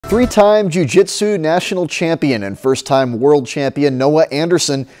Three-time Jiu-Jitsu national champion and first-time world champion Noah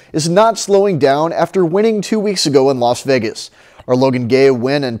Anderson is not slowing down after winning 2 weeks ago in Las Vegas. Our Logan Gay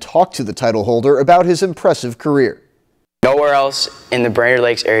went and talked to the title holder about his impressive career. Nowhere else in the Brainerd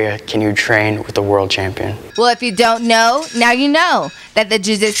Lakes area can you train with the world champion. Well, if you don't know, now you know that the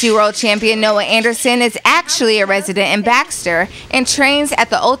Jiu-Jitsu world champion Noah Anderson is actually a resident in Baxter and trains at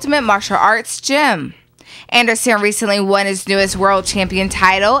the Ultimate Martial Arts Gym. Anderson recently won his newest world champion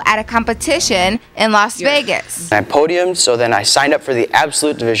title at a competition in Las Vegas. I podiumed, so then I signed up for the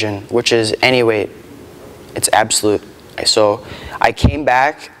absolute division, which is any weight. It's absolute. So I came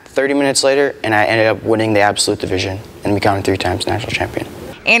back 30 minutes later and I ended up winning the absolute division and becoming 3 times national champion.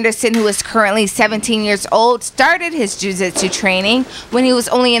 Anderson, who is currently 17 years old, started his jiu-jitsu training when he was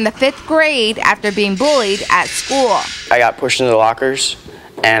only in the 5th grade after being bullied at school. I got pushed into the lockers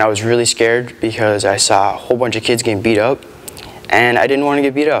and I was really scared because I saw a whole bunch of kids getting beat up and I didn't want to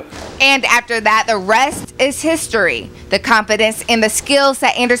get beat up. And after that, the rest is history. The confidence and the skills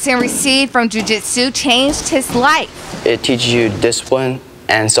that Anderson received from jiu-jitsu changed his life. It teaches you discipline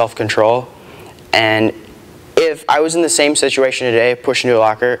and self-control, and if I was in the same situation today, pushed into a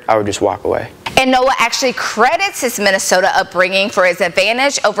locker, I would just walk away. And Noah actually credits his Minnesota upbringing for his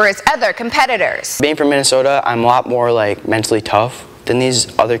advantage over his other competitors. Being from Minnesota, I'm a lot more mentally tough than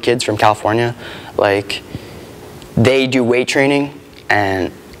these other kids from California. They do weight training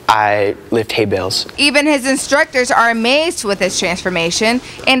and I lift hay bales. Even his instructors are amazed with his transformation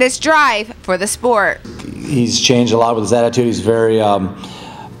and his drive for the sport. He's changed a lot with his attitude. He's very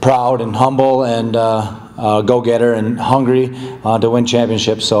proud and humble and go-getter and hungry to win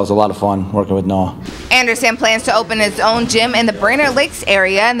championships, so it's a lot of fun working with Noah. Anderson plans to open his own gym in the Brainerd Lakes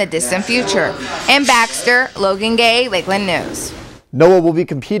area in the distant future. In Baxter, Logan Gay, Lakeland News. Noah will be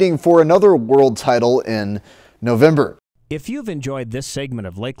competing for another world title in November. If you've enjoyed this segment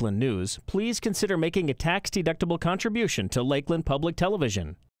of Lakeland News, please consider making a tax-deductible contribution to Lakeland Public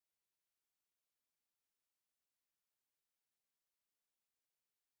Television.